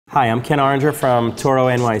Hi, I'm Ken Oringer from Toro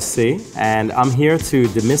NYC, and I'm here to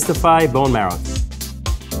demystify bone marrow.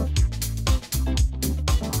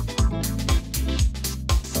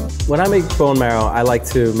 When I make bone marrow, I like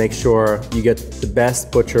to make sure you get the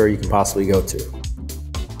best butcher you can possibly go to.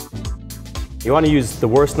 You want to use the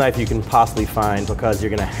worst knife you can possibly find because you're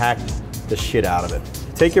going to hack the shit out of it.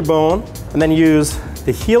 Take your bone and then use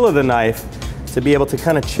the heel of the knife to be able to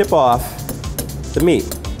kind of chip off the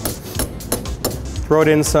meat. Throw it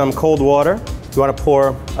in some cold water. You want to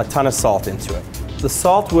pour a ton of salt into it. The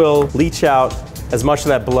salt will leach out as much of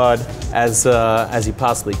that blood as you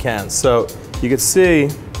possibly can. So you can see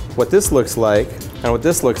what this looks like and what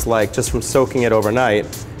this looks like just from soaking it overnight.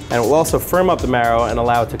 And it will also firm up the marrow and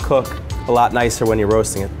allow it to cook a lot nicer when you're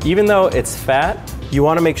roasting it. Even though it's fat, you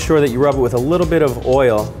want to make sure that you rub it with a little bit of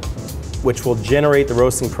oil, which will generate the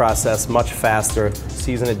roasting process much faster.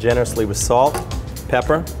 Season it generously with salt,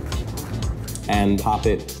 pepper, and pop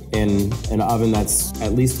it in an oven that's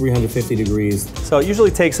at least 350 degrees. So it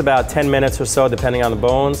usually takes about 10 minutes or so, depending on the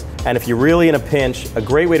bones. And if you're really in a pinch, a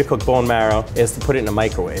great way to cook bone marrow is to put it in a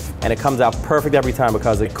microwave. And it comes out perfect every time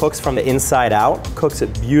because it cooks from the inside out, cooks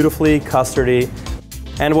it beautifully, custardy.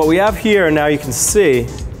 And what we have here, now you can see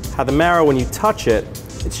how the marrow, when you touch it,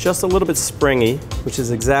 it's just a little bit springy, which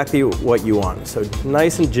is exactly what you want. So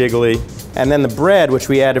nice and jiggly. And then the bread, which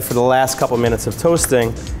we added for the last couple minutes of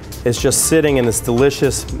toasting, is just sitting in this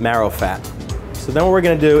delicious marrow fat. So then what we're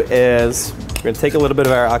gonna do is, we're gonna take a little bit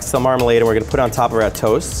of our oxtail marmalade and we're gonna put it on top of our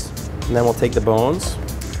toasts. And then we'll take the bones,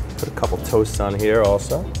 put a couple toasts on here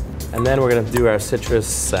also. And then we're gonna do our citrus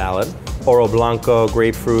salad. Oro blanco,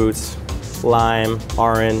 grapefruits, lime,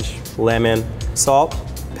 orange, lemon, salt,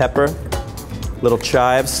 pepper, little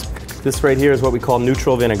chives. This right here is what we call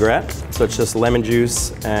neutral vinaigrette. So it's just lemon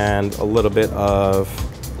juice and a little bit of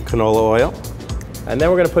canola oil. And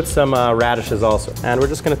then we're gonna put some radishes also. And we're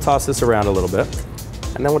just gonna toss this around a little bit.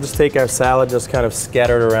 And then we'll just take our salad, just kind of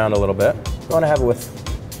scatter it around a little bit. We wanna have it with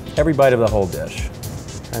every bite of the whole dish.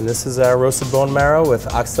 And this is our roasted bone marrow with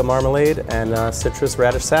oxtail marmalade and citrus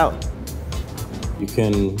radish salad. You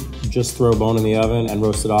can just throw bone in the oven and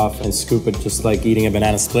roast it off and scoop it just like eating a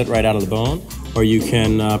banana split right out of the bone. Or you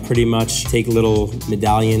can pretty much take little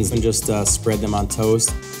medallions and just spread them on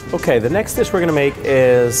toast. Okay, the next dish we're gonna make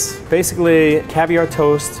is basically caviar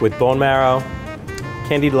toast with bone marrow,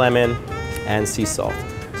 candied lemon, and sea salt.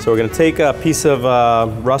 So we're gonna take a piece of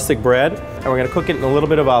rustic bread and we're gonna cook it in a little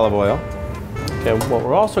bit of olive oil. Okay, what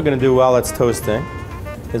we're also gonna do while it's toasting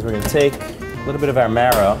is we're gonna take a little bit of our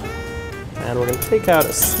marrow and we're gonna take out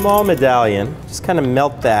a small medallion, just kind of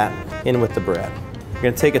melt that in with the bread. We're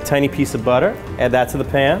gonna take a tiny piece of butter, add that to the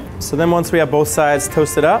pan. So then once we have both sides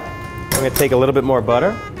toasted up, we're gonna take a little bit more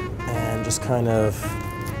butter and just kind of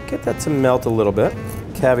get that to melt a little bit.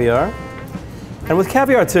 Caviar. And with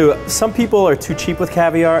caviar too, some people are too cheap with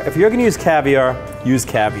caviar. If you're gonna use caviar, use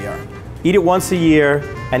caviar. Eat it once a year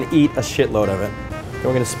and eat a shitload of it. Then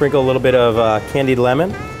we're gonna sprinkle a little bit of candied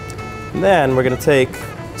lemon. And then we're gonna take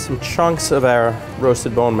some chunks of our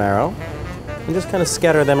roasted bone marrow and just kind of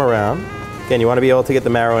scatter them around. Again, you want to be able to get the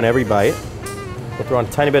marrow in every bite. We'll throw on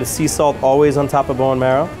a tiny bit of sea salt, always on top of bone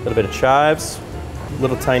marrow. A little bit of chives, a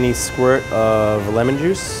little tiny squirt of lemon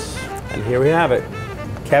juice. And here we have it,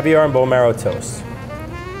 caviar and bone marrow toast.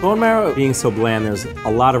 Bone marrow being so bland, there's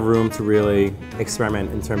a lot of room to really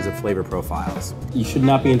experiment in terms of flavor profiles. You should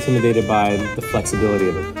not be intimidated by the flexibility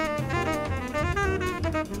of it.